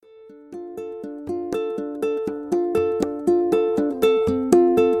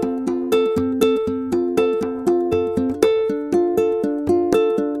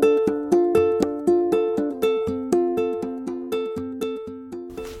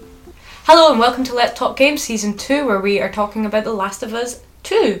Hello and welcome to Let's Talk Games Season 2, where we are talking about The Last of Us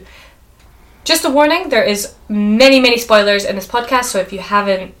 2. Just a warning, there is many spoilers in this podcast, so if you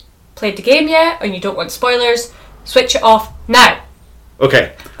haven't played the game yet and you don't want spoilers, switch it off now.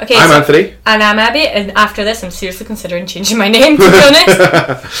 Okay, I'm Anthony. And I'm Abby, and after this I'm seriously considering changing my name, to be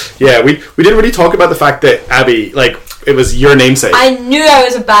honest. Yeah, we didn't really talk about the fact that Abby, it was your namesake. I knew I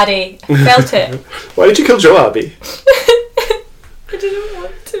was a baddie. I felt it. Why did you kill Joel, Abby? I didn't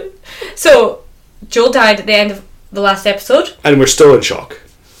want to. So, Joel died at the end of the last episode. And we're still in shock.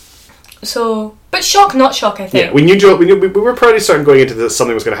 So, but shock, not shock, I think. Yeah, we knew Joel. We were probably starting going into this.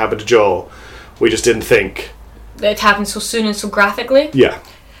 Something was going to happen to Joel. We just didn't think that it happened so soon and so graphically. Yeah.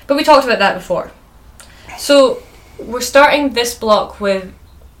 But we talked about that before. So, we're starting this block with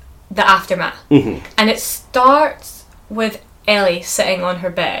the aftermath. Mm-hmm. And it starts with Ellie sitting on her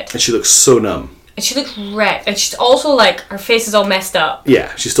bed. And she looks so numb. And she looks wrecked. And she's also her face is all messed up.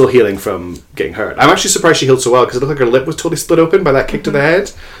 Yeah, she's still healing from getting hurt. I'm actually surprised she healed so well, because it looked like her lip was totally split open by that kick to the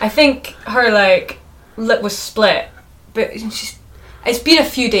head. I think her, lip was split. But it's been a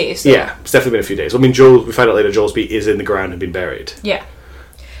few days. Though. Yeah, it's definitely been a few days. I mean, we find out later Joel's beat is in the ground and been buried. Yeah.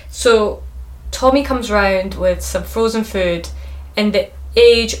 So, Tommy comes round with some frozen food in the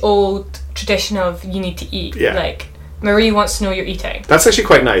age-old tradition of you need to eat. Yeah. Marie wants to know you're eating. That's actually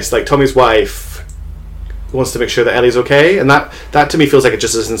quite nice. Tommy's wife wants to make sure that Ellie's okay, and that to me feels like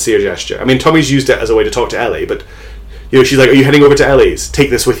just a sincere gesture. I mean, Tommy's used it as a way to talk to Ellie, but she's like, "Are you heading over to Ellie's? Take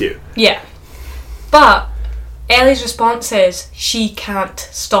this with you." Yeah. But Ellie's response is, she can't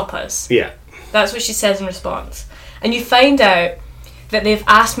stop us. Yeah. That's what she says in response. And you find out that they've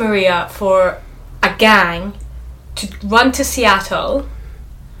asked Maria for a gang to run to Seattle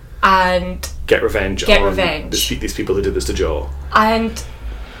and get revenge on these people who did this to Joel. And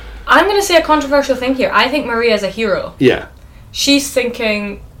I'm going to say a controversial thing here. I think Maria's a hero. Yeah. She's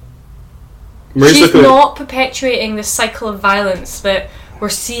thinking... she's not perpetuating the cycle of violence that we're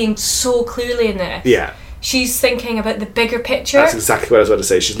seeing so clearly in this. Yeah. She's thinking about the bigger picture. That's exactly what I was about to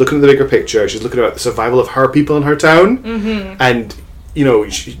say. She's looking at the bigger picture. She's looking at the survival of her people in her town. Mm-hmm. And, you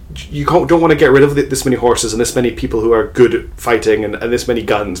don't want to get rid of this many horses and this many people who are good at fighting and this many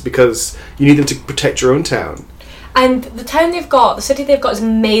guns, because you need them to protect your own town. And the town they've got, the city they've got is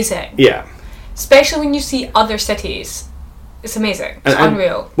amazing. Yeah. Especially when you see other cities. It's amazing. It's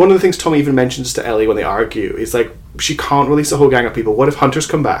unreal. One of the things Tommy even mentions to Ellie when they argue is she can't release a whole gang of people. What if hunters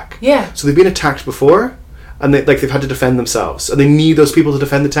come back? Yeah. So they've been attacked before, and they've had to defend themselves, and they need those people to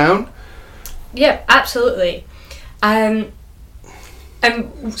defend the town. Yeah, absolutely. And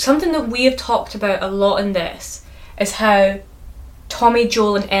something that we have talked about a lot in this is how Tommy,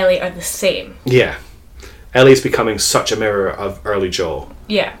 Joel and Ellie are the same. Yeah. Ellie's becoming such a mirror of early Joel.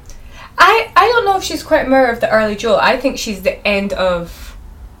 Yeah. I don't know if she's quite a mirror of the early Joel. I think she's the end of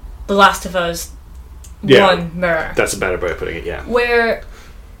The Last of Us 1 mirror. That's a better way of putting it, yeah. Where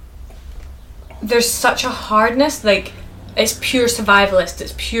there's such a hardness, it's pure survivalist,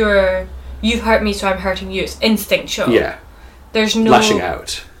 it's pure, you've hurt me so I'm hurting you, it's instinctual. Yeah. There's no... lashing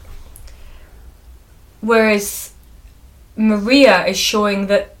out. Whereas Maria is showing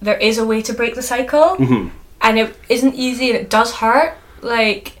that there is a way to break the cycle, mm-hmm. and it isn't easy and it does hurt,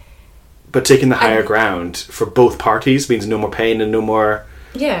 but taking the higher ground for both parties means no more pain and no more...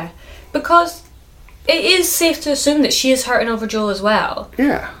 Yeah, because it is safe to assume that she is hurting over Joel as well.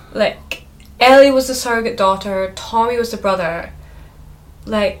 Yeah. Ellie was the surrogate daughter, Tommy was the brother.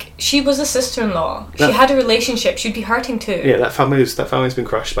 She was a sister-in-law. She had a relationship. She'd be hurting too. Yeah, that family's been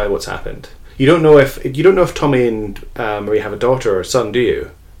crushed by what's happened. You don't know if Tommy and Marie have a daughter or a son, do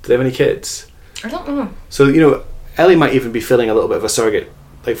you? Do they have any kids? I don't know. So Ellie might even be feeling a little bit of a surrogate,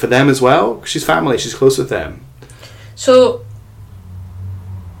 for them as well. She's family. She's close with them. So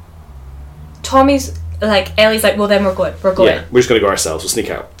Tommy's Ellie's well then we're going. Yeah, we're just gonna go ourselves. We'll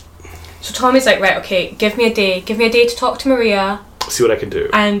sneak out. So Tommy's right, okay, give me a day to talk to Maria. See what I can do.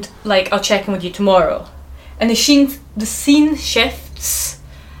 And I'll check in with you tomorrow. And the scene shifts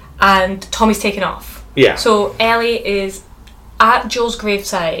and Tommy's taken off. Yeah. So Ellie is at Joel's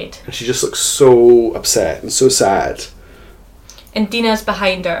graveside. And she just looks so upset and so sad. And Dina's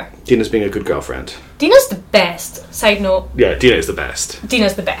behind her. Dina's being a good girlfriend. Dina's the best. Side note. Yeah, Dina is the best.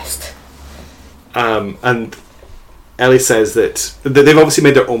 Dina's the best. And Ellie says that they've obviously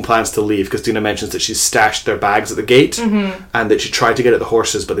made their own plans to leave, because Dina mentions that she's stashed their bags at the gate, mm-hmm. and that she tried to get at the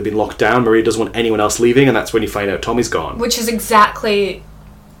horses, but they've been locked down. Maria doesn't want anyone else leaving, and that's when you find out Tommy's gone. Which is exactly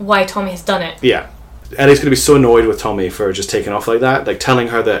why Tommy has done it. Yeah. Ellie's going to be so annoyed with Tommy for just taking off like that, telling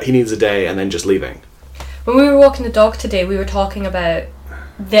her that he needs a day and then just leaving. When we were walking the dog today, we were talking about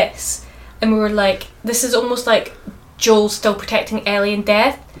this, and we were this is almost like Joel still protecting Ellie in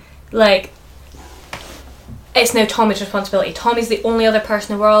death, like, it's now Tommy's responsibility. Tommy's the only other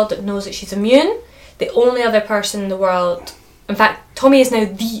person in the world that knows that she's immune. The only other person in the world... In fact, Tommy is now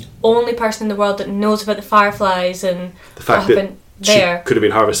the only person in the world that knows about the fireflies and the fact what happened that there. She could have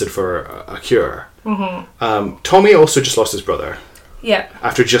been harvested for a cure. Mm-hmm. Tommy also just lost his brother. Yeah.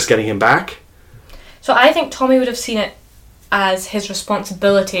 After just getting him back. So I think Tommy would have seen it as his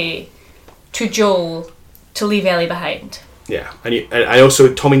responsibility to Joel to leave Ellie behind. Yeah.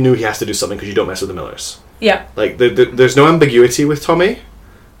 And Tommy knew he has to do something because you don't mess with the Millers. Yeah. Like, there's no ambiguity with Tommy.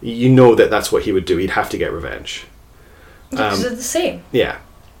 You know that that's what he would do. He'd have to get revenge. Because they're the same. Yeah.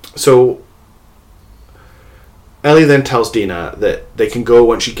 So Ellie then tells Dina that they can go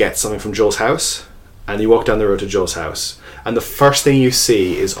once she gets something from Joel's house, and you walk down the road to Joel's house, and the first thing you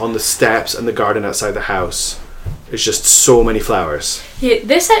see is on the steps and the garden outside the house is just so many flowers. Yeah,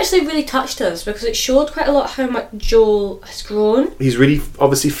 this actually really touched us because it showed quite a lot how much Joel has grown. He's really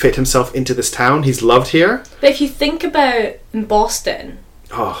obviously fit himself into this town. He's loved here. But if you think about in Boston,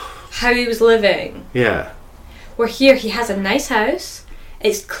 how he was living, yeah. Where here he has a nice house.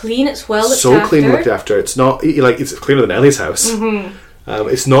 It's clean. It's well looked after. So clean looked after. It's not like it's cleaner than Ellie's house. Mm-hmm.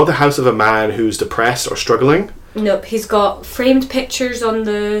 It's not the house of a man who's depressed or struggling. Nope. He's got framed pictures on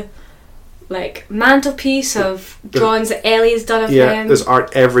the mantelpiece of drawings that Ellie has done of him. Yeah, there's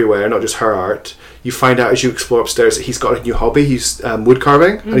art everywhere, not just her art. You find out as you explore upstairs that he's got a new hobby. He's wood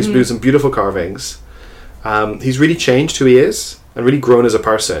carving, and he's doing some beautiful carvings. He's really changed who he is and really grown as a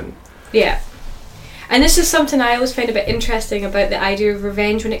person. Yeah. And this is something I always find a bit interesting about the idea of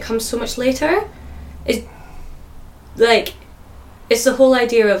revenge when it comes so much later. It's the whole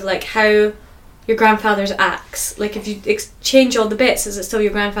idea of how your grandfather's axe. Like, if you change all the bits, is it still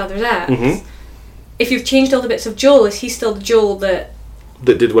your grandfather's axe? Mm-hmm. If you've changed all the bits of Joel, is he still the Joel that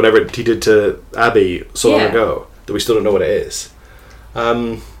did whatever he did to Abby so long ago that we still don't know what it is?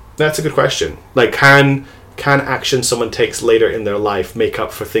 That's a good question. Like, can action someone takes later in their life make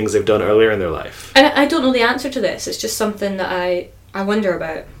up for things they've done earlier in their life? And I don't know the answer to this. It's just something that I wonder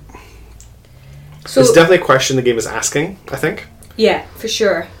about. So it's definitely a question the game is asking, I think. Yeah, for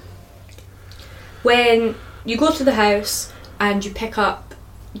sure. When you go to the house and you pick up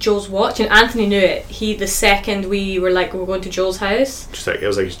Joel's watch, and Anthony knew it. The second we were we're going to Joel's house. It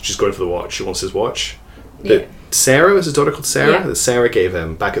was he's just going for the watch. He wants his watch. Yeah. Sarah, was his daughter called Sarah? Yeah. That Sarah gave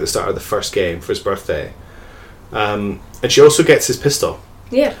him back at the start of the first game for his birthday. And she also gets his pistol.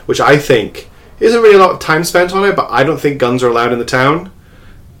 Yeah. Which I think isn't really a lot of time spent on it, but I don't think guns are allowed in the town.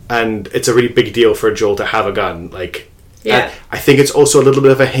 And it's a really big deal for Joel to have a gun. Yeah. I think it's also a little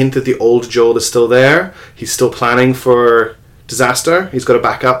bit of a hint that the old Joel is still there. He's still planning for disaster. He's got a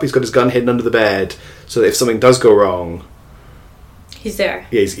backup. He's got his gun hidden under the bed, so that if something does go wrong, he's there.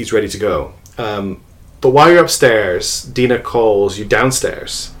 Yeah, he's ready to go. But while you're upstairs, Dina calls you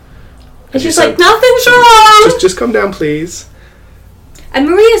downstairs. And she's like, nothing's wrong! Just come down, please. And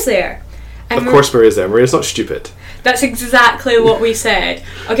Maria's there. And of course Maria's there. Maria's not stupid. That's exactly what we said.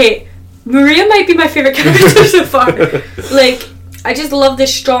 Okay, Maria might be my favourite character so far. I just love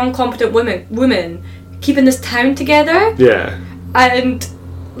this strong, competent woman keeping this town together. Yeah. And,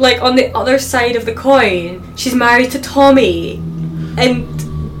 on the other side of the coin, she's married to Tommy. And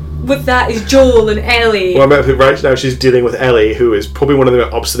with that is Joel and Ellie. Well, right now she's dealing with Ellie, who is probably one of the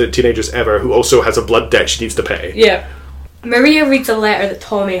most obstinate teenagers ever, who also has a blood debt she needs to pay. Yeah. Maria reads a letter that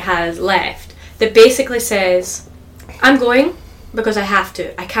Tommy has left that basically says, I'm going because I have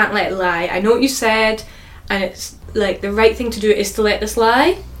to. I can't let it lie. I know what you said, and it's the right thing to do is to let this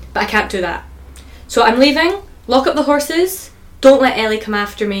lie, but I can't do that. So I'm leaving. Lock up the horses. Don't let Ellie come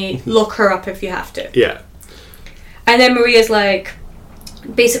after me. Lock her up if you have to. Yeah. And then Maria's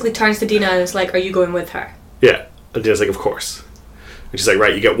basically turns to Dina and is like, are you going with her? Yeah. And Dina's like, of course. And she's like,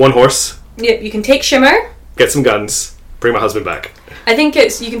 right, you get one horse. Yep, you can take Shimmer. Get some guns. Bring my husband back. I think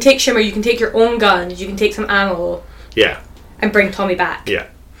it's, you can take Shimmer, you can take your own guns, you can take some ammo. Yeah. And bring Tommy back. Yeah.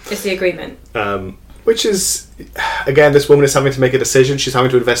 It's the agreement. Which is, again, this woman is having to make a decision. She's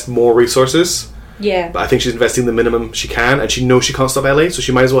having to invest more resources. Yeah. But I think she's investing the minimum she can, and she knows she can't stop Ellie, so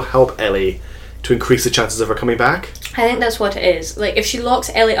she might as well help Ellie to increase the chances of her coming back. I think that's what it is. If she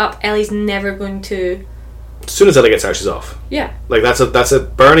locks Ellie up, Ellie's never going to... As soon as Ellie gets out, she's off. Yeah. That's a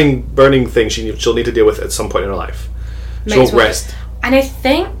burning thing she'll need to deal with at some point in her life. She won't rest. And I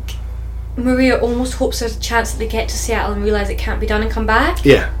think Maria almost hopes there's a chance that they get to Seattle and realise it can't be done and come back.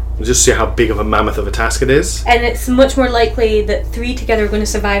 Yeah. Just see how big of a mammoth of a task it is. And it's much more likely that 3 together are going to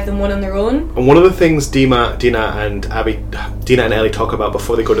survive than 1 on their own. And one of the things Dina and Ellie talk about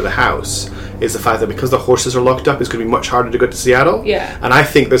before they go to the house is the fact that because the horses are locked up, it's going to be much harder to go to Seattle. Yeah. And I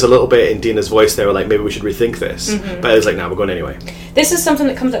think there's a little bit in Dina's voice there, like, maybe we should rethink this. But Ellie's like, nah, we're going anyway. This is something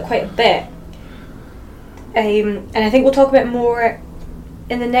that comes up quite a bit. And I think we'll talk about more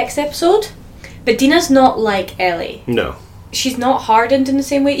in the next episode. But Dina's not like Ellie. No. She's not hardened in the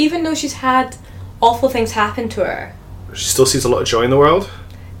same way, even though she's had awful things happen to her. She still sees a lot of joy in the world.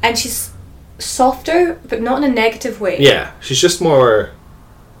 And she's softer, but not in a negative way. Yeah, she's just more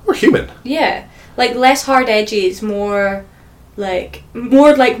human. Yeah. Like, less hard edges, more like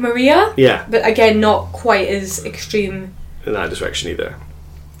Maria. Yeah. But again, not quite as extreme. In that direction either.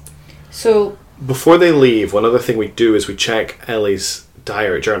 So... Before they leave, one other thing we do is we check Ellie's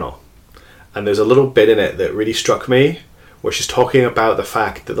diary journal. And there's a little bit in it that really struck me, where she's talking about the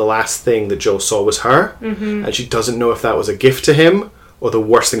fact that the last thing that Joel saw was her, and she doesn't know if that was a gift to him or the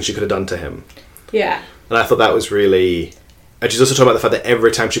worst thing she could have done to him. Yeah. And I thought that was really... And she's also talking about the fact that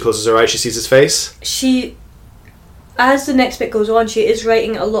every time she closes her eyes, she sees his face. She... As the next bit goes on, she is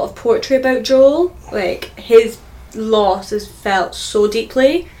writing a lot of poetry about Joel. Like, his loss is felt so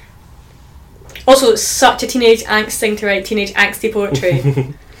deeply. Also, it's such a teenage angst thing to write, teenage angsty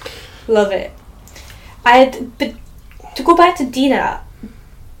poetry. Love it. But to go back to Dina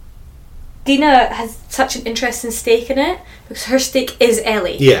has such an interesting stake in it, because her stake is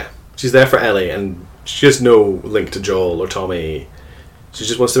Ellie. Yeah, she's there for Ellie, and she has no link to Joel or Tommy. She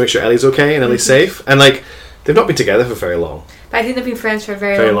just wants to make sure Ellie's okay and Ellie's safe. And, like, they've not been together for very long. But I think they've been friends for a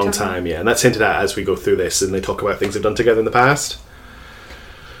very long time. Yeah, and that's hinted at as we go through this, and they talk about things they've done together in the past.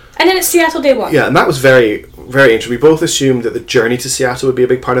 And then it's Seattle Day 1. Yeah, and that was very, very interesting. We both assumed that the journey to Seattle would be a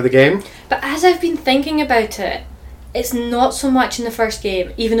big part of the game. But as I've been thinking about it, it's not so much in the first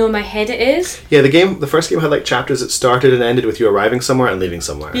game, even though in my head it is. Yeah, the first game had like chapters that started and ended with you arriving somewhere and leaving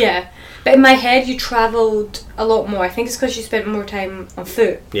somewhere. Yeah, but in my head you travelled a lot more. I think it's because you spent more time on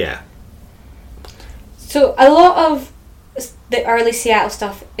foot. Yeah. So a lot of the early Seattle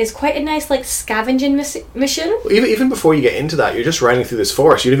stuff is quite a nice, like, scavenging mission. Even before you get into that, you're just riding through this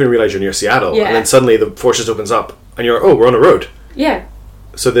forest. You don't even realise you're near Seattle, yeah. And then suddenly the forest just opens up, and you're we're on a road. Yeah.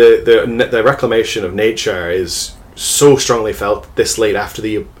 So the reclamation of nature is so strongly felt this late after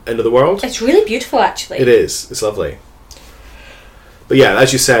the end of the world. It's really beautiful, actually. It is. It's lovely. But yeah,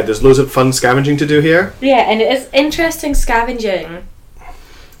 as you said, there's loads of fun scavenging to do here. Yeah, and it is interesting scavenging.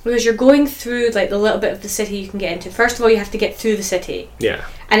 Because you're going through, like, the little bit of the city you can get into. First of all, you have to get through the city. Yeah.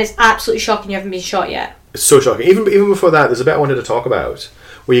 And it's absolutely shocking you haven't been shot yet. It's so shocking. Even before that, there's a bit I wanted to talk about.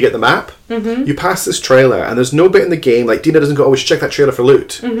 Where you get the map, you pass this trailer, and there's no bit in the game, like, Dina doesn't go, we should check that trailer for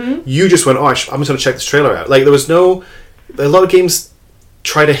loot. You just went, I'm just going to check this trailer out. Like, there was no... A lot of games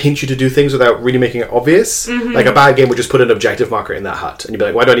try to hint you to do things without really making it obvious. Like, a bad game would just put an objective marker in that hut, and you'd be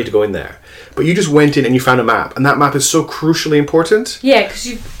like, why do I need to go in there? But you just went in and you found a map, and that map is so crucially important. Yeah,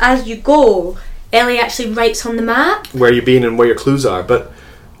 because as you go, Ellie actually writes on the map where you've been and where your clues are. But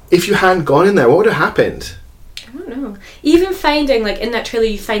if you hadn't gone in there, what would have happened? I don't know. Even finding, like, in that trailer,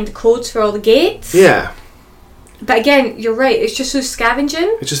 you find the codes for all the gates. Yeah. But again, you're right, it's just through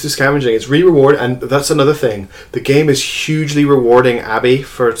scavenging. It's just through scavenging. It's re-reward, and that's another thing. The game is hugely rewarding Abby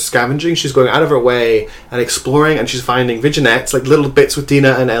for scavenging. She's going out of her way and exploring, and she's finding vignettes, like little bits with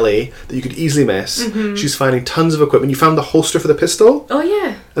Dina and Ellie that you could easily miss. She's finding tons of equipment. You found the holster for the pistol. Oh,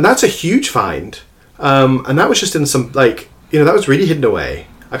 yeah. And that's a huge find. And that was just in some, like, that was really hidden away.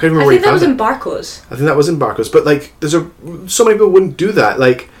 I couldn't remember where you found it. I think that was in Barco's. I think that was in Barco's. But, like, so many people wouldn't do that.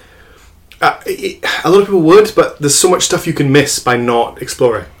 Like, a lot of people would, but there's so much stuff you can miss by not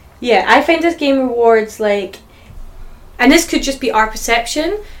exploring. Yeah, I find this game rewards, like... And this could just be our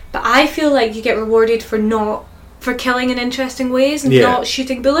perception, but I feel like you get rewarded for killing in interesting ways and not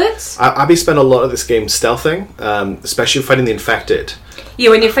shooting bullets. Abby spent a lot of this game stealthing, especially fighting the infected. Yeah,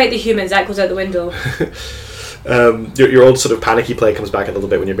 when you fight the humans, that goes out the window. Your old sort of panicky play comes back a little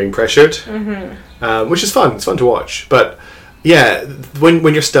bit when you're being pressured, which is fun. It's fun to watch. But yeah,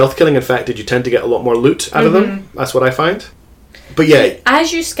 when you're stealth killing infected, you tend to get a lot more loot out of them. That's what I find. But yeah,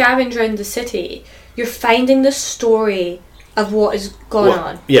 as you scavenge around the city, you're finding the story of what has gone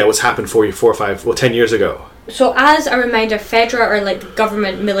on. Yeah, what's happened for you 10 years ago. So as a reminder, Fedra are like the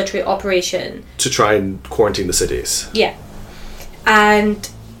government military operation to try and quarantine the cities. Yeah, and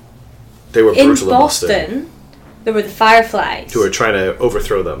they were brutal in Boston. There were the Fireflies who were trying to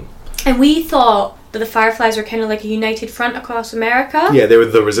overthrow them. And we thought that the Fireflies were kind of like a united front across America. Yeah, they were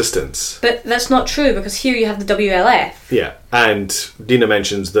the resistance. But that's not true, because here you have the WLF. Yeah, and Dina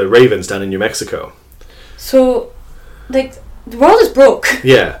mentions the Ravens down in New Mexico. So, like, the world is broke.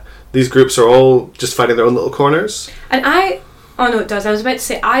 Yeah. These groups are all just fighting their own little corners. And oh no, it does. I was about to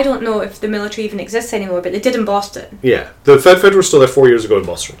say, I don't know if the military even exists anymore, but they did in Boston. Yeah. The Fed were still there 4 years ago in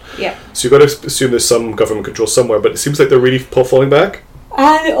Boston. Yeah. So you've got to assume there's some government control somewhere, but it seems like they're really falling back.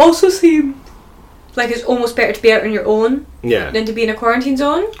 And it also seems like it's almost better to be out on your own than to be in a quarantine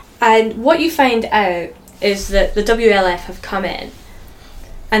zone. And what you find out is that the WLF have come in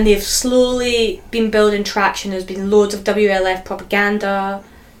and they've slowly been building traction. There's been loads of WLF propaganda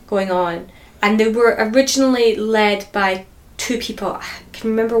going on. And they were originally led by two people. I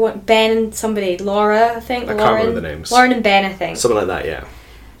can remember what, Ben and somebody, Laura, I think. I can't remember the names. Lauren and Ben, I think. Something like that, yeah.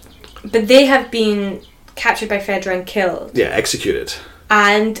 But they have been captured by Fedra and killed. Yeah, executed.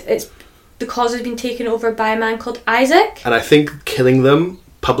 And it's the cause has been taken over by a man called Isaac. And I think killing them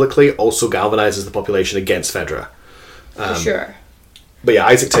publicly also galvanizes the population against Fedra. For sure. But yeah,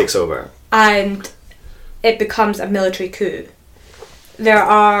 Isaac takes over. And it becomes a military coup. There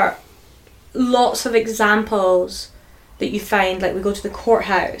are lots of examples that you find, like we go to the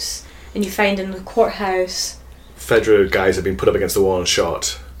courthouse, and you find in the courthouse Fedra guys have been put up against the wall and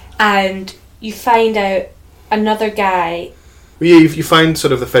shot. And you find out another guy. Yeah, you find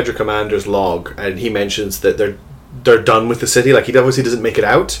sort of the Fedra commander's log, and he mentions that they're done with the city. Like, he obviously doesn't make it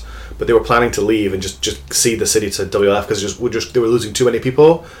out, but they were planning to leave and just cede the city to WLF because they were losing too many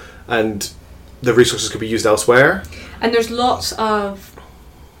people, and the resources could be used elsewhere. And there's lots of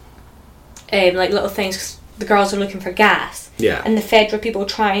like little things. The girls are looking for gas. Yeah. And the Fedra people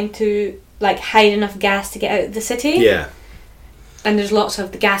trying to like hide enough gas to get out of the city. Yeah. And there's lots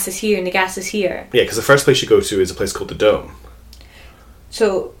of the gas is here and the gas is here. Yeah, because the first place you go to is a place called the Dome.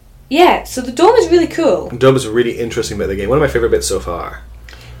 So, yeah, so the Dome is really cool. The Dome is a really interesting bit of the game. One of my favourite bits so far.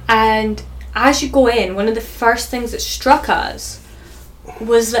 And as you go in, one of the first things that struck us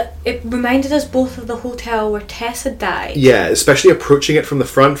was that it reminded us both of the hotel where Tess had died. Yeah, especially approaching it from the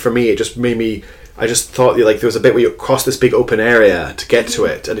front, for me, it just made me... I just thought like there was a bit where you cross this big open area to get to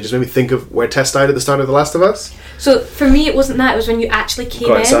it, and it just made me think of where Tess died at the start of The Last of Us. So for me, it wasn't that. It was when you actually came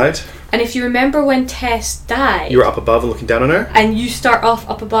Go outside. And if you remember when Tess died, you were up above and looking down on her, and you start off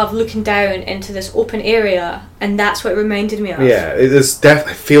up above, looking down into this open area, and that's what it reminded me of. Yeah, it is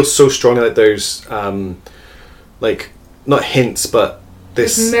definitely. I feel so strongly that there's like not hints, but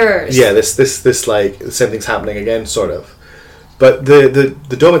this mirrors. Yeah, this like the same thing's happening again, sort of. But the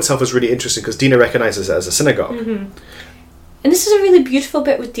dome itself is really interesting because Dina recognises it as a synagogue. Mm-hmm. And this is a really beautiful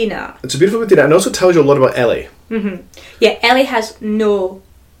bit with Dina. It's a beautiful bit with Dina, and also tells you a lot about Ellie. Mm-hmm. Yeah, Ellie has no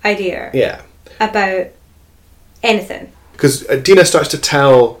idea. Yeah. About anything. Because Dina starts to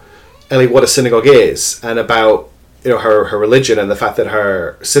tell Ellie what a synagogue is and about her religion and the fact that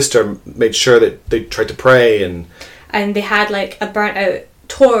her sister made sure that they tried to pray and they had like a burnt out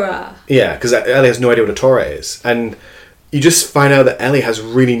Torah. Yeah, because Ellie has no idea what a Torah is, and you just find out that Ellie has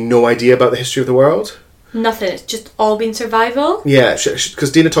really no idea about the history of the world. Nothing. It's just all been survival. Yeah,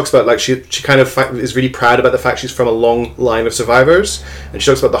 because Dina talks about like she kind of is really proud about the fact she's from a long line of survivors, and she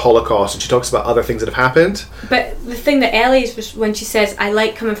talks about the Holocaust, and she talks about other things that have happened. But the thing that Ellie's, when she says, "I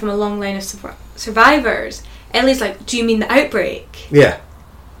like coming from a long line of survivors," Ellie's like, "Do you mean the outbreak?" Yeah.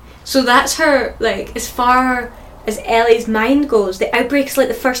 So that's her, like, as far as Ellie's mind goes, the outbreak is like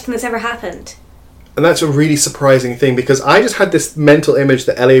the first thing that's ever happened. And that's a really surprising thing, because I just had this mental image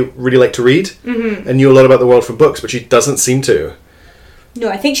that Ellie really liked to read and knew a lot about the world from books, but she doesn't seem to. No,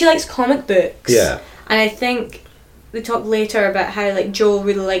 I think she likes comic books. Yeah. And I think they talk later about how like Joel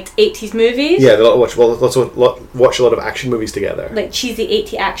really liked 80s movies. Yeah, they watch a lot of action movies together. Like cheesy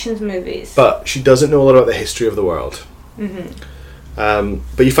 80 actions movies. But she doesn't know a lot about the history of the world. Mm-hmm.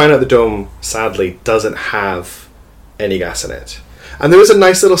 But you find out the dome, sadly, doesn't have any gas in it. And there is a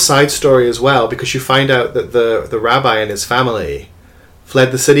nice little side story as well, because you find out that the rabbi and his family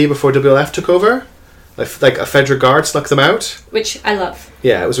fled the city before WLF took over. Like a Fedra guard snuck them out. Which I love.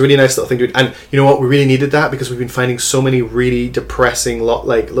 Yeah, it was a really nice little thing to do. And you know what? We really needed that, because we've been finding so many really depressing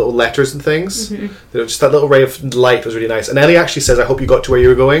little letters and things. Mm-hmm. Just that little ray of light was really nice. And Ellie actually says, "I hope you got to where you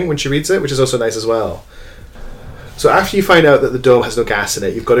were going," when she reads it, which is also nice as well. So after you find out that the dome has no gas in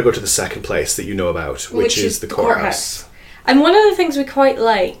it, you've got to go to the second place that you know about, which is the courthouse. And one of the things we quite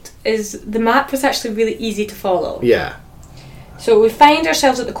liked is the map was actually really easy to follow. Yeah. So we find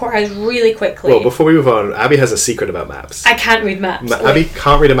ourselves at the courthouse really quickly. Well, before we move on, Abby has a secret about maps. I can't read maps. Abby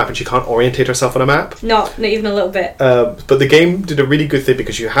can't read a map, and she can't orientate herself on a map. Not even a little bit. But the game did a really good thing,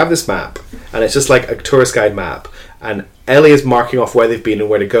 because you have this map, and it's just like a tourist guide map, and Ellie is marking off where they've been and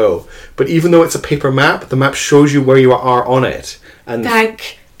where to go. But even though it's a paper map, the map shows you where you are on it. And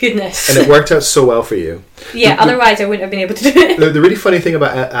Thank goodness. And it worked out so well for you. Yeah, otherwise I wouldn't have been able to do it. The really funny thing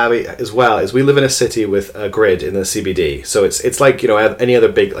about Abby as well is we live in a city with a grid in the CBD. So it's like, any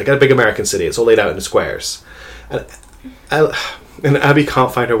other big, like a big American city. It's all laid out in squares. And Abby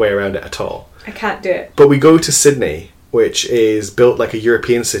can't find her way around it at all. I can't do it. But we go to Sydney, which is built like a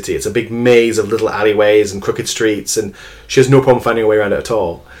European city. It's a big maze of little alleyways and crooked streets, and she has no problem finding her way around it at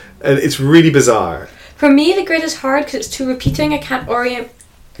all. And it's really bizarre. For me, the grid is hard because it's too repeating. I can't orient.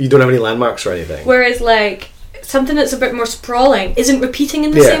 You don't have any landmarks or anything. Whereas, like, something that's a bit more sprawling isn't repeating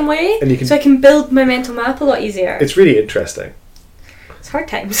in the same way. And so I can build my mental map a lot easier. It's really interesting. It's hard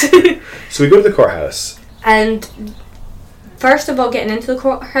times. So we go to the courthouse. And first of all, getting into the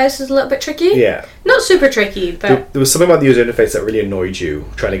courthouse is a little bit tricky. Yeah. Not super tricky, but... There was something about the user interface that really annoyed you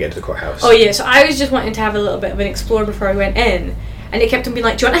trying to get into the courthouse. Oh, yeah. So I was just wanting to have a little bit of an explore before I went in. And it kept on being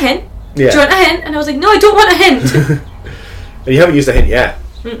like, do you want a hint? Yeah. Do you want a hint? And I was like, no, I don't want a hint. And you haven't used a hint yet.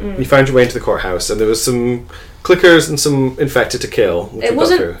 Mm-mm. You found your way into the courthouse, and there was some clickers and some infected to kill. It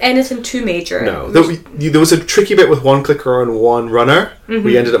wasn't anything too major. No. There was a tricky bit with one clicker and one runner. Mm-hmm.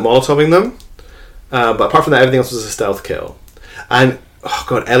 We ended up molotoving them. But apart from that, everything else was a stealth kill. And, oh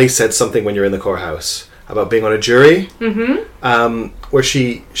God, Ellie said something when you're in the courthouse about being on a jury. Mm-hmm. Where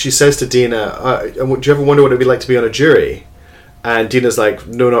she says to Dina, do you ever wonder what it'd be like to be on a jury? And Dina's like,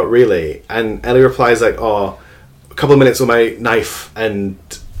 no, not really. And Ellie replies like, oh, a couple of minutes with my knife and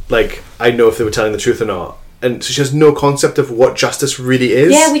like I'd know if they were telling the truth or not. And so she has no concept of what justice really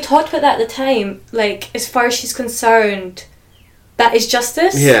is. Yeah, we talked about that at the time. Like, as far as she's concerned, that is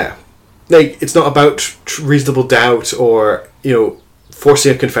justice. Yeah. Like, it's not about reasonable doubt or,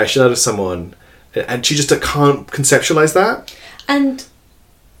 forcing a confession out of someone. And she just can't conceptualise that. And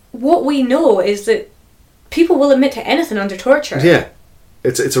what we know is that people will admit to anything under torture. Yeah.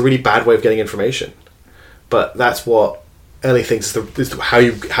 It's a really bad way of getting information. But that's what Ellie thinks is how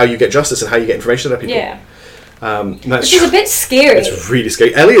you get justice and how you get information out of people. Yeah. Which is a bit scary. It's really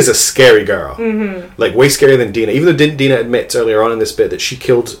scary. Ellie is a scary girl. Mm-hmm. Like, way scarier than Dina. Even though Dina admits earlier on in this bit that she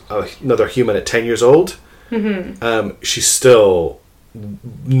killed another human at 10 years old, she's still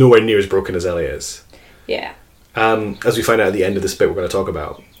nowhere near as broken as Ellie is. Yeah. As we find out at the end of this bit we're going to talk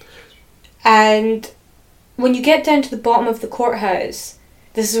about. And when you get down to the bottom of the courthouse,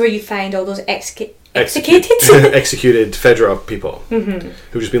 this is where you find all those executed Fedra people who've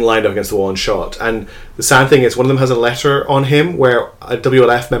just been lined up against the wall and shot. And the sad thing is one of them has a letter on him where a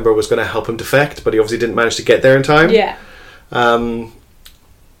WLF member was going to help him defect, but he obviously didn't manage to get there in time. Yeah. And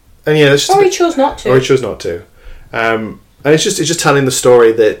yeah, it's just he chose not to. Or he chose not to. And it's just telling the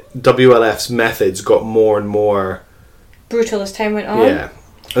story that WLF's methods got more and more brutal as time went on. Yeah.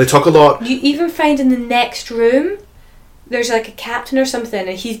 And they talk a lot. You even find in the next room there's like a captain or something,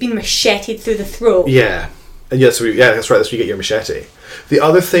 and he's been macheted through the throat. Yeah. And that's right. That's where you get your machete. The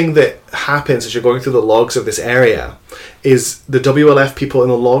other thing that happens as you're going through the logs of this area is the WLF people in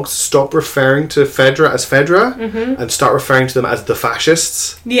the logs stop referring to Fedra as Fedra and start referring to them as the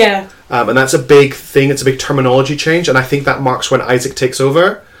fascists. Yeah. And that's a big thing. It's a big terminology change, and I think that marks when Isaac takes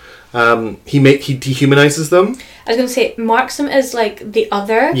over. He dehumanizes them. I was going to say, it marks them as like the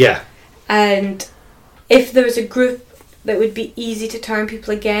other. Yeah. And if there was a group that would be easy to turn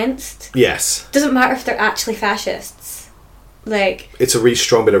people against. Yes. Doesn't matter if they're actually fascists. Like, it's a really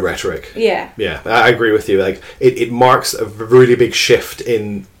strong bit of rhetoric. Yeah. Yeah, I agree with you. Like, it marks a really big shift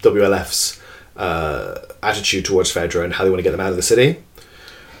in WLF's attitude towards Fedra and how they want to get them out of the city.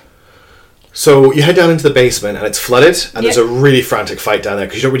 So you head down into the basement and it's flooded, and there's a really frantic fight down there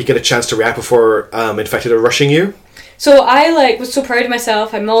because you don't really get a chance to react before infected are rushing you. So I was so proud of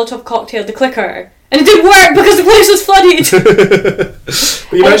myself. I Molotov cocktailed the clicker. And it didn't work because the place was flooded.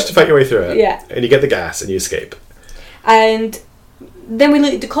 But you managed to fight your way through it. Yeah. And you get the gas and you escape. And then we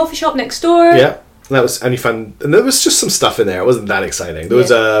looked at the coffee shop next door. Yeah. And there was just some stuff in there. It wasn't that exciting. There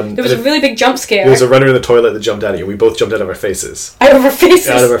was a really big jump scare. There was a runner in the toilet that jumped out at you. We both jumped out of our faces. Out of our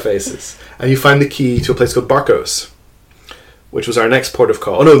faces. And you find the key to a place called Barcos, which was our next port of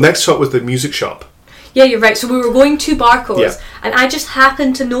call. Oh no, the next shop was the music shop. Yeah, you're right. So we were going to Barcos, and I just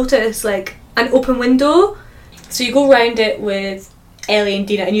happened to notice an open window. So you go round it with Ellie and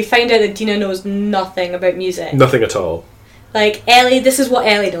Dina, and you find out that Dina knows nothing about music. Nothing at all. Like, Ellie, this is what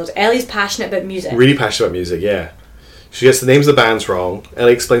Ellie knows. Ellie's passionate about music. Really passionate about music, yeah. She gets the names of the bands wrong.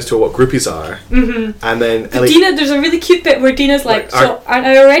 Ellie explains to her what groupies are. Mm-hmm. And then Ellie... Dina, there's a really cute bit where Dina's like, so aren't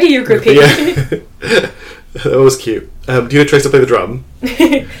I already your groupie? Yeah. That was cute. Dina tries to play the drum.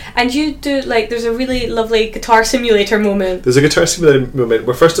 And you do, there's a really lovely guitar simulator moment. There's a guitar simulator moment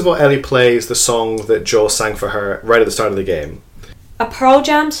where, first of all, Ellie plays the song that Joel sang for her right at the start of the game. A Pearl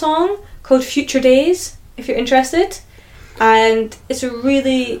Jam song called Future Days, if you're interested. And it's a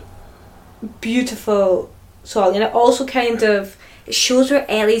really beautiful song, and it also kind of it shows where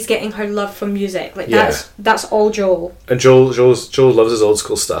Ellie's getting her love from music. Like that's all Joel. And Joel loves his old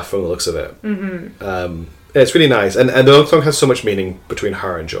school stuff from the looks of it. Yeah, it's really nice, and the song has so much meaning between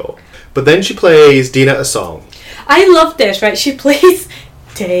her and Joel. But then she plays Dina a song. I love this, right? She plays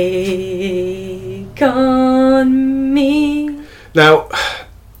Take On Me. Now,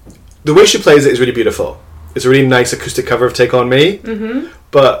 the way she plays it is really beautiful. It's a really nice acoustic cover of Take On Me.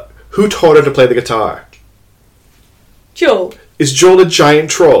 But who taught her to play the guitar? Joel. Is Joel a giant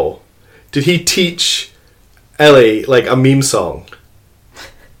troll? Did he teach Ellie like a meme song?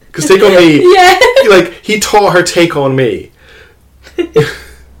 Because Take On Me, like he taught her Take On Me.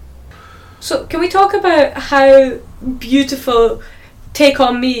 So can we talk about how beautiful Take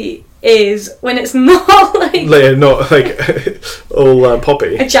On Me is when it's not like old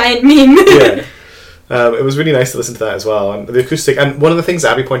Poppy, a giant meme? Yeah. It was really nice to listen to that as well, and the acoustic. And one of the things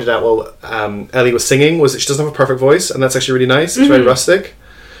Abby pointed out while Ellie was singing was that she doesn't have a perfect voice, and that's actually really nice. It's very rustic.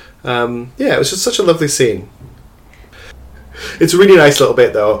 Yeah, it was just such a lovely scene. It's a really nice little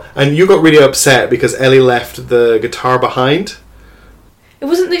bit though, and you got really upset because Ellie left the guitar behind. It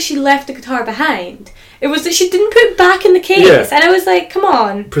wasn't that she left the guitar behind. It was that she didn't put it back in the case, and I was like, "Come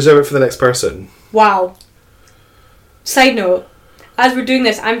on, preserve it for the next person." Wow. Side note: as we're doing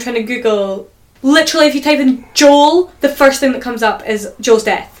this, I'm trying to Google. Literally, if you type in Joel, the first thing that comes up is Joel's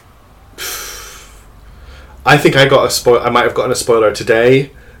death. I think I might have gotten a spoiler today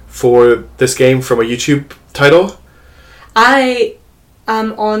for this game from a YouTube title. I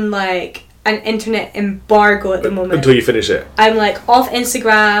am on like an internet embargo at the moment. Until you finish it. I'm like off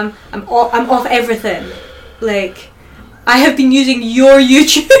Instagram. I'm off everything. Like, I have been using your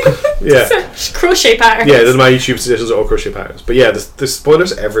YouTube to search crochet patterns. Yeah, then my YouTube suggestions are all crochet patterns. But yeah, there's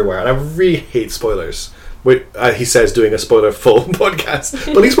spoilers everywhere, and I really hate spoilers. He says doing a spoiler-full podcast.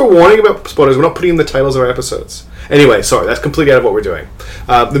 But at least we're warning about spoilers. We're not putting in the titles of our episodes. Anyway, sorry, that's completely out of what we're doing.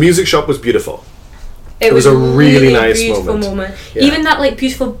 The music shop was beautiful. It was a really nice beautiful moment. Yeah. Even that like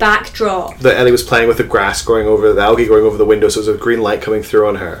beautiful backdrop. That Ellie was playing with the grass growing over, the algae growing over the window, so there was a green light coming through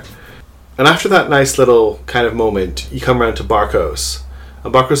on her. And after that nice little kind of moment, you come around to Barco's.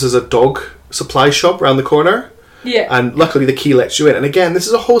 And Barco's is a dog supply shop around the corner. Yeah. And luckily the key lets you in. And again, this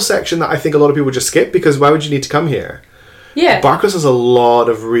is a whole section that I think a lot of people just skip, because why would you need to come here? Yeah. Barco's has a lot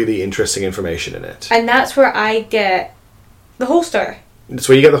of really interesting information in it. And that's where I get the holster. It's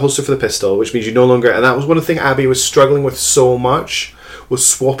where you get the holster for the pistol, which means you no longer... And that was one of the things Abby was struggling with so much, was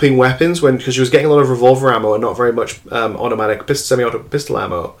swapping weapons, because she was getting a lot of revolver ammo and not very much automatic semi-auto pistol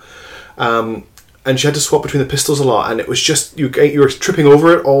ammo. And she had to swap between the pistols a lot, and it was just... You were tripping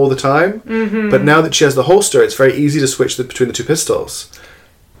over it all the time. But now that she has the holster, it's very easy to switch between the two pistols.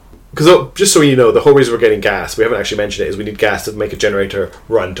 Because, just so you know, the whole reason we're getting gas, we haven't actually mentioned it, is we need gas to make a generator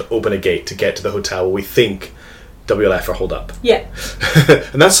run to open a gate to get to the hotel where we think WLF are holed up. Yeah.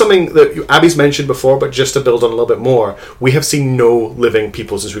 And that's something that Abby's mentioned before, but just to build on a little bit more, we have seen no living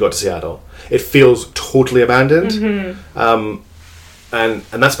people since we got to Seattle. It feels totally abandoned. And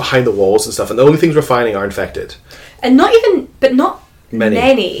that's behind the walls and stuff, and the only things we're finding are infected. And not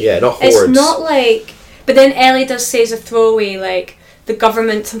many. Yeah, not hordes. It's not like... But then Ellie does say as a throwaway, like, the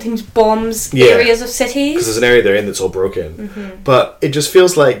government sometimes bombs areas of cities. Because there's an area they're in that's all broken. But it just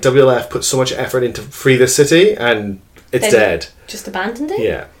feels like WLF put so much effort into free this city, and it's dead. Just abandoned it?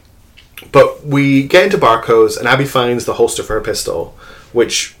 Yeah. But we get into Barco's, and Abby finds the holster for her pistol,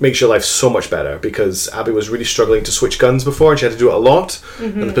 which makes your life so much better, because Abby was really struggling to switch guns before, and she had to do it a lot.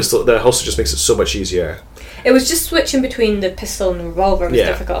 And the holster just makes it so much easier. It was just switching between the pistol and the revolver was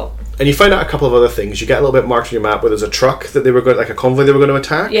difficult. And you find out a couple of other things. You get a little bit marked on your map where there's a truck that they were going, like a convoy they were going to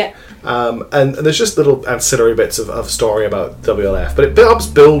attack. Yeah. And there's just little ancillary bits of story about WLF, but it helps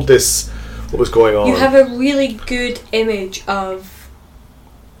build this, what was going on. You have a really good image of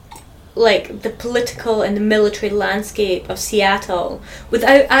like the political and the military landscape of Seattle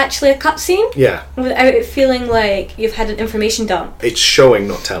without actually a cutscene. Yeah. Without it feeling like you've had an information dump. It's showing,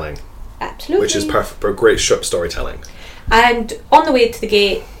 not telling. Absolutely. Which is perfect for great storytelling. And on the way to the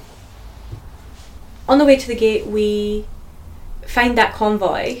gate, we find that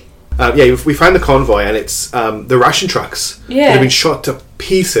convoy. We find the convoy, and it's the ration trucks that have been shot to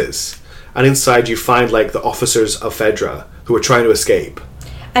pieces. And inside you find like the officers of Fedra who are trying to escape.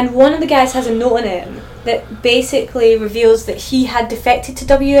 And one of the guys has a note on him that basically reveals that he had defected to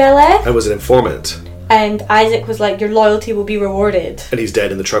WLF. And was an informant. And Isaac was like, your loyalty will be rewarded. And he's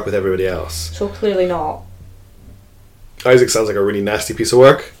dead in the truck with everybody else. So clearly not. Isaac sounds like a really nasty piece of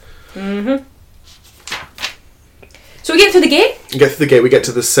work. So we get through the gate? We get through the gate, we get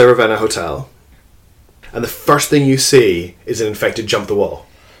to the Saravena Hotel. and the first thing you see is an infected jump the wall.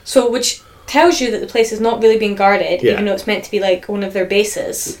 So, which tells you that the place is not really being guarded, Yeah. even though it's meant to be like one of their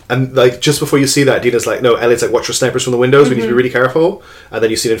bases. And like just before you see that, Dina's like, no, Elliot's like, watch for snipers from the windows, we need to be really careful. And then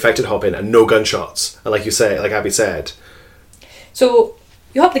you see an infected hop in and no gunshots. And like you say, like Abby said. So,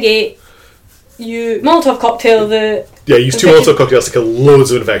 you hop the gate, you Molotov cocktail the... Yeah, use 2 infected- Molotov cocktails to kill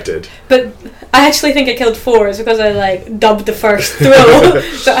loads of infected. But I actually think I killed 4. It's because I like dubbed the first throw.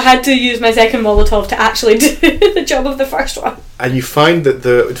 So I had to use my second Molotov to actually do the job of the first one. And you find that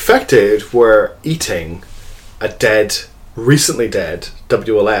the infected were eating a recently dead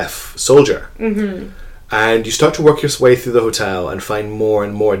WLF soldier. Mm-hmm. And you start to work your way through the hotel and find more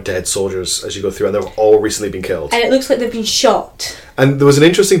and more dead soldiers as you go through, and they've all recently been killed. And it looks like they've been shot. And there was an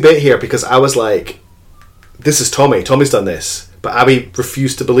interesting bit here because I was like, this is Tommy. Tommy's done this. But Abby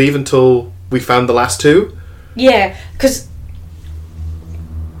refused to believe until we found the last 2. Yeah, because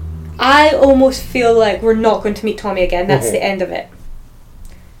I almost feel like we're not going to meet Tommy again. That's the end of it.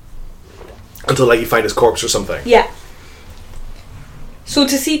 Until like you find his corpse or something. Yeah. So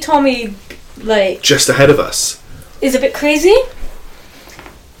to see Tommy, like... Just ahead of us. Is a bit crazy.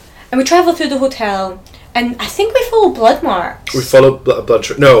 And we travel through the hotel, and I think we follow blood marks. We follow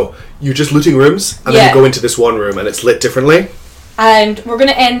no, you're just looting rooms, and then you go into this one room, and it's lit differently. And we're going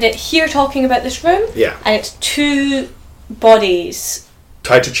to end it here talking about this room. Yeah. And it's 2 bodies.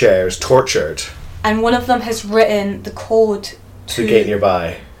 Tied to chairs, tortured. And one of them has written the code To the gate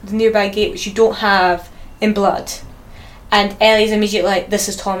nearby. The nearby gate, which you don't have in blood. And Ellie's immediately like, this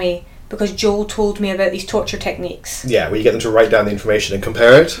is Tommy, because Joel told me about these torture techniques. Yeah, where you get them to write down the information and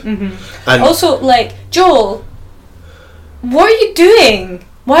compare it. Mm-hmm. And also, like, Joel, what are you doing?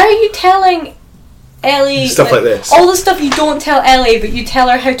 Why are you telling Ellie stuff like this? All the stuff you don't tell Ellie, but you tell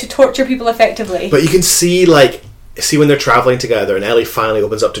her how to torture people effectively. But you can see when they're travelling together and Ellie finally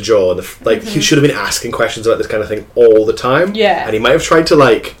opens up to Joel, and he should have been asking questions about this kind of thing all the time. Yeah. And he might have tried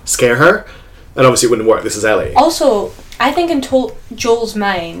to scare her, and obviously it wouldn't work. This is Ellie. Also, I think in Joel's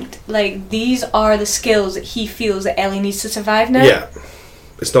mind, these are the skills that he feels that Ellie needs to survive now. Yeah.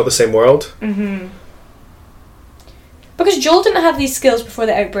 It's not the same world. Mm-hmm. Because Joel didn't have these skills before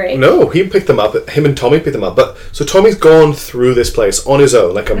the outbreak. No, he picked them up. Him and Tommy picked them up. But so Tommy's gone through this place on his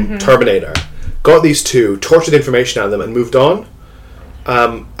own, like a Terminator. Got these 2, tortured information out of them, and moved on.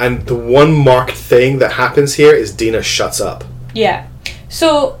 And the one marked thing that happens here is Dina shuts up. Yeah.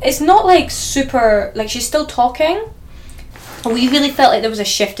 So it's not super she's still talking. We really felt like there was a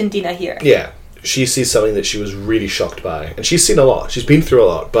shift in Dina here. Yeah, she sees something that she was really shocked by, and she's seen a lot. She's been through a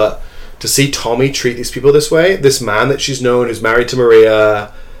lot, but to see Tommy treat these people this way, this man that she's known who's married to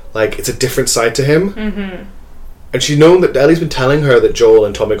Maria, it's a different side to him. Mm-hmm. And she's known that Ellie's been telling her that Joel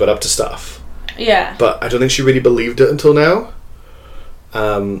and Tommy got up to stuff. Yeah. But I don't think she really believed it until now.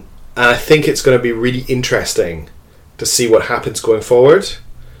 And I think it's going to be really interesting to see what happens going forward.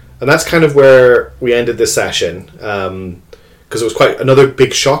 And that's kind of where we ended this session. Because it was quite another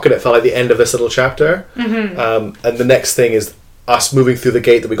big shock, and it felt like the end of this little chapter. Mm-hmm. And the next thing is us moving through the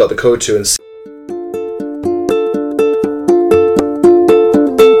gate that we got the code to and seeing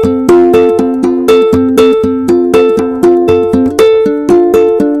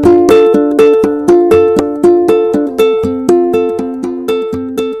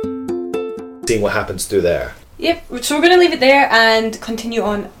what happens through there. Yep, so we're going to leave it there and continue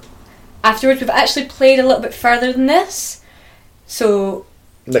on afterwards. We've actually played a little bit further than this. So...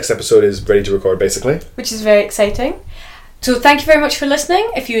 Next episode is ready to record, basically. Which is very exciting. So thank you very much for listening.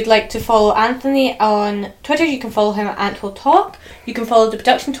 If you would like to follow Anthony on Twitter, you can follow him at AntWillTalk. You can follow the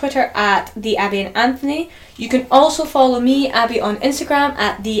production Twitter at The Abby and Anthony. You can also follow me, Abby, on Instagram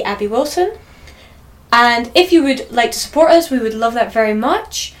at The Abby Wilson. And if you would like to support us, we would love that very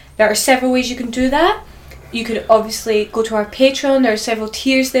much. There are several ways you can do that. You could obviously go to our Patreon. There are several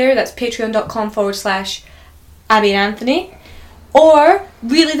tiers there. That's patreon.com/Abby and Anthony. Or,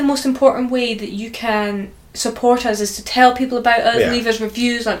 really the most important way that you can support us is to tell people about us, leave us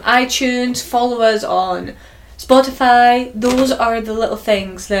reviews on iTunes, follow us on Spotify. Those are the little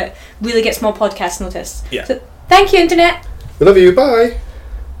things that really get small podcasts noticed. Yeah. So, thank you, Internet. We love you. Bye.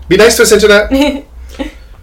 Be nice to us, Internet.